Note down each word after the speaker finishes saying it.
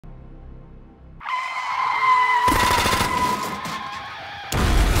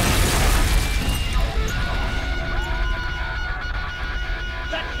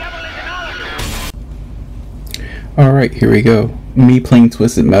Alright, here we go. Me playing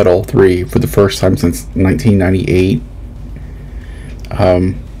Twisted Metal 3 for the first time since 1998.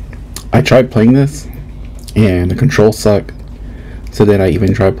 I tried playing this, and the controls suck, so then I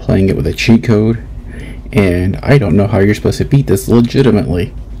even tried playing it with a cheat code, and I don't know how you're supposed to beat this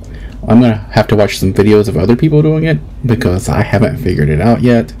legitimately. I'm gonna have to watch some videos of other people doing it, because I haven't figured it out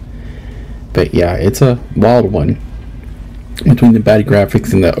yet. But yeah, it's a wild one. Between the bad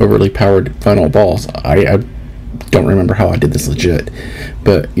graphics and the overly powered final boss, I don't remember how I did this legit,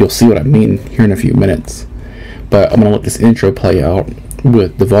 but you'll see what I mean here in a few minutes. But I'm gonna let this intro play out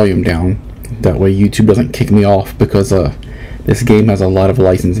with the volume down, that way YouTube doesn't kick me off, because this game has a lot of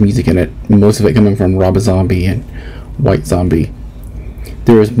licensed music in it, most of it coming from Rob Zombie and White Zombie.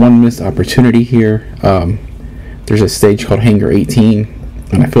 There is one missed opportunity here. There's a stage called Hangar 18,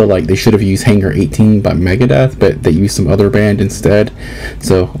 and I feel like they should have used Hangar 18 by Megadeth, but they used some other band instead,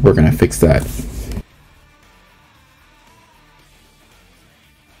 so we're gonna fix that.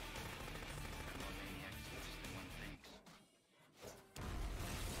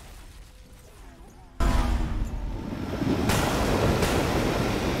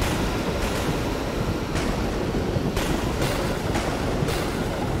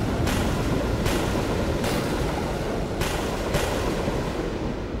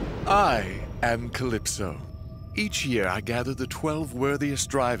 I am Calypso. Each year I gather the 12 worthiest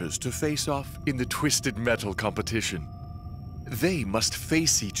drivers to face off in the Twisted Metal competition. They must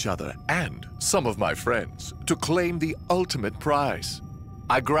face each other and some of my friends to claim the ultimate prize.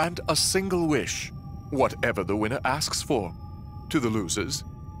 I grant a single wish, whatever the winner asks for. To the losers,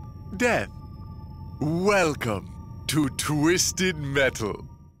 death. Welcome to Twisted Metal.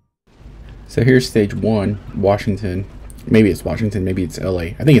 So here's stage 1, Washington. Maybe it's Washington, maybe it's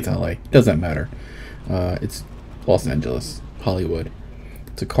LA. I think it's LA. Doesn't matter. It's Los Angeles, Hollywood.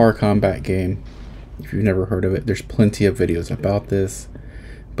 It's a car combat game. If you've never heard of it, there's plenty of videos about this.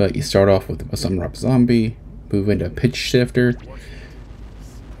 But you start off with some Rob Zombie, move into Pitch Shifter,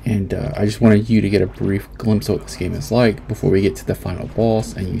 and I just wanted you to get a brief glimpse of what this game is like before we get to the final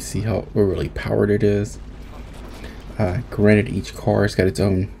boss and you see how overly powered it is. Granted, each car has got its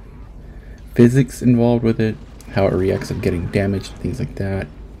own physics involved with it, how it reacts of getting damaged, things like that.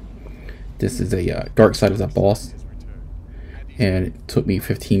 This is a dark side of the boss, and it took me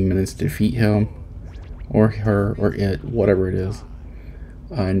 15 minutes to defeat him, or her, or it, whatever it is.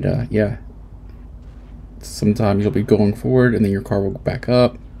 And yeah, sometimes you'll be going forward and then your car will back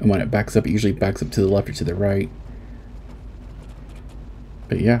up, and when it backs up, it usually backs up to the left or to the right.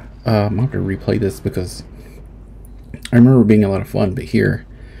 But yeah, I'm gonna have to replay this because I remember it being a lot of fun, but here,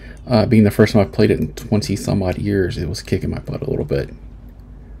 being the first time I've played it in 20 some odd years, it was kicking my butt a little bit.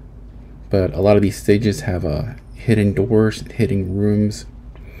 But a lot of these stages have hidden doors, hidden rooms.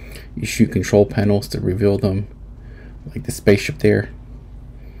 You shoot control panels to reveal them, like the spaceship there.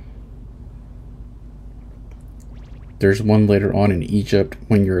 There's one later on in Egypt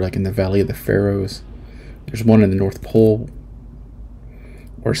when you're like in the Valley of the Pharaohs. There's one in the North Pole,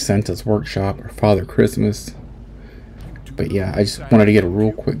 or Santa's Workshop, or Father Christmas. But yeah, I just wanted to get a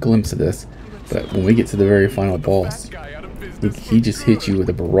real quick glimpse of this. But when we get to the very final boss, he just hits you with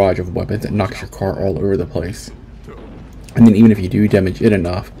a barrage of weapons that knocks your car all over the place. And then even if you do damage it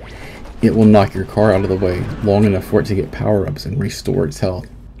enough, it will knock your car out of the way long enough for it to get power-ups and restore its health.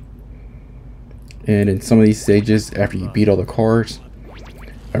 And in some of these stages, after you beat all the cars,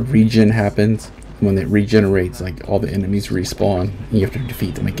 a regen happens. When it regenerates, like all the enemies respawn, and you have to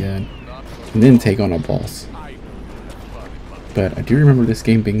defeat them again, and then take on a boss. But I do remember this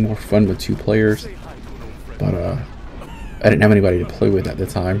game being more fun with 2 players, but I didn't have anybody to play with at the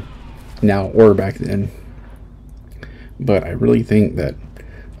time, now or back then. But I really think that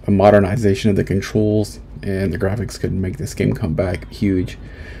a modernization of the controls and the graphics could make this game come back huge.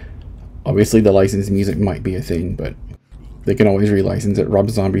 Obviously the licensed music might be a thing, but they can always relicense it. Rob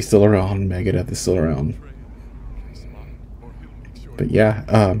Zombie's still around, Megadeth is still around. But yeah,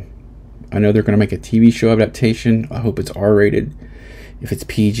 I know they're going to make a TV show adaptation. I hope it's R-rated. If it's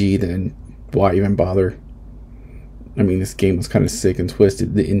PG, then why even bother? I mean, this game was kind of sick and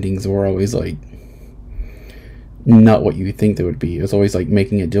twisted. The endings were always like not what you would think they would be. It was always like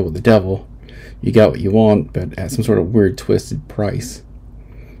making a deal with the devil. You got what you want, but at some sort of weird twisted price.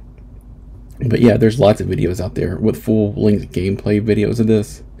 But yeah, there's lots of videos out there with full-length gameplay videos of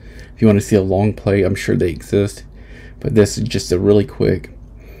this. If you want to see a long play, I'm sure they exist. But this is just a really quick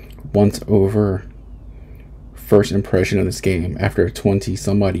once over first impression of this game after a 20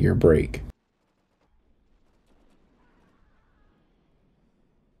 some odd year break.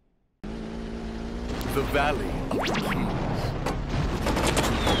 The Valley of the Kings.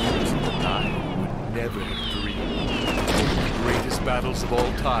 I would never dream. battles of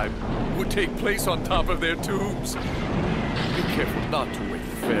all time would take place on top of their tombs. Be careful not to wake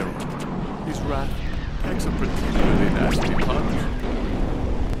the Pharaoh. His wrath packs a particularly nasty punch.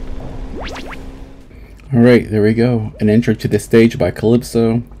 Alright, there we go. An intro to the stage by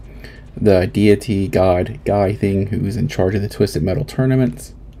Calypso, the deity god guy thing who's in charge of the Twisted Metal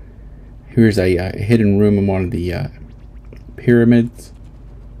tournaments. Here's a hidden room in one of the pyramids.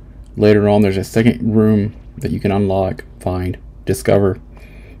 Later on, there's a second room that you can unlock, find, discover,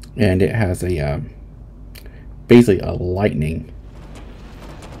 and it has a basically a lightning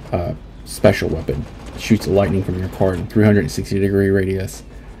special weapon. It shoots lightning from your card in 360-degree radius,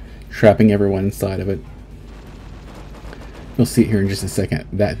 trapping everyone inside of it. You'll see it here in just a second,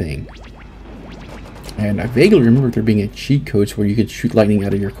 that thing. And I vaguely remember there being a cheat code where you could shoot lightning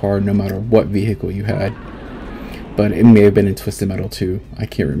out of your card no matter what vehicle you had. But it may have been in Twisted Metal too, I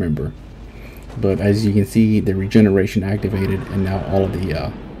can't remember. But as you can see, the regeneration activated, and now all of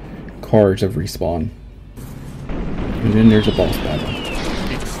the cards have respawned. And then there's a boss battle.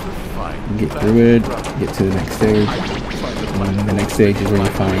 Get through it, get to the next stage, and the next stage is where you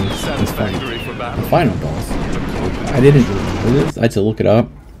find the final boss. I didn't really know this, I had to look it up.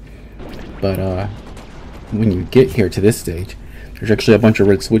 But when you get here to this stage, there's actually a bunch of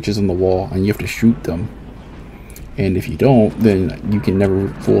red switches on the wall, and you have to shoot them. And if you don't, then you can never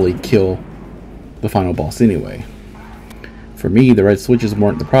fully kill the final boss anyway. For me, the red switches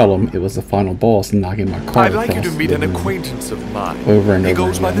weren't the problem, it was the final boss knocking my card I'd like you across to meet the an room acquaintance of mine. over and He over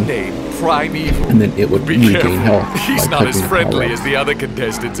goes by the again. name Primeval. And then it would Be regain careful. health He's by not as clicking the friendly power as up. the other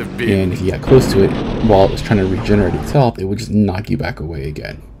contestants have been. And if you got close to it while it was trying to regenerate its health, it would just knock you back away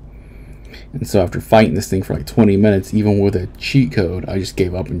again. And so after fighting this thing for like 20 minutes, even with a cheat code, I just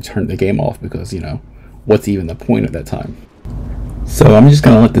gave up and turned the game off because, you know, what's even the point at that time? So I'm just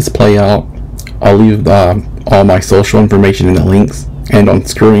going to let this play out. I'll leave all my social information in the links and on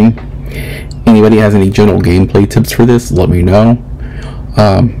screen. Anybody has any general gameplay tips for this, let me know.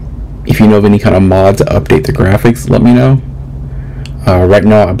 If you know of any kind of mods to update the graphics, let me know. Right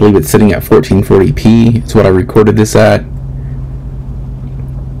now I believe it's sitting at 1440p. It's what I recorded this at.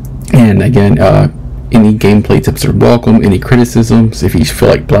 And again, any gameplay tips are welcome. Any criticisms, if you feel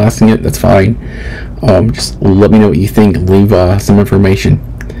like blasting it, that's fine. Just let me know what you think. Leave some information.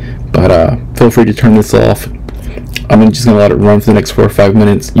 But feel free to turn this off. I'm just going to let it run for the next 4 or 5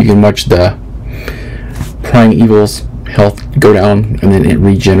 minutes. You can watch the Primeval's health go down and then it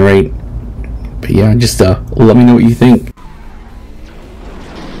regenerate. But yeah, just let me know what you think.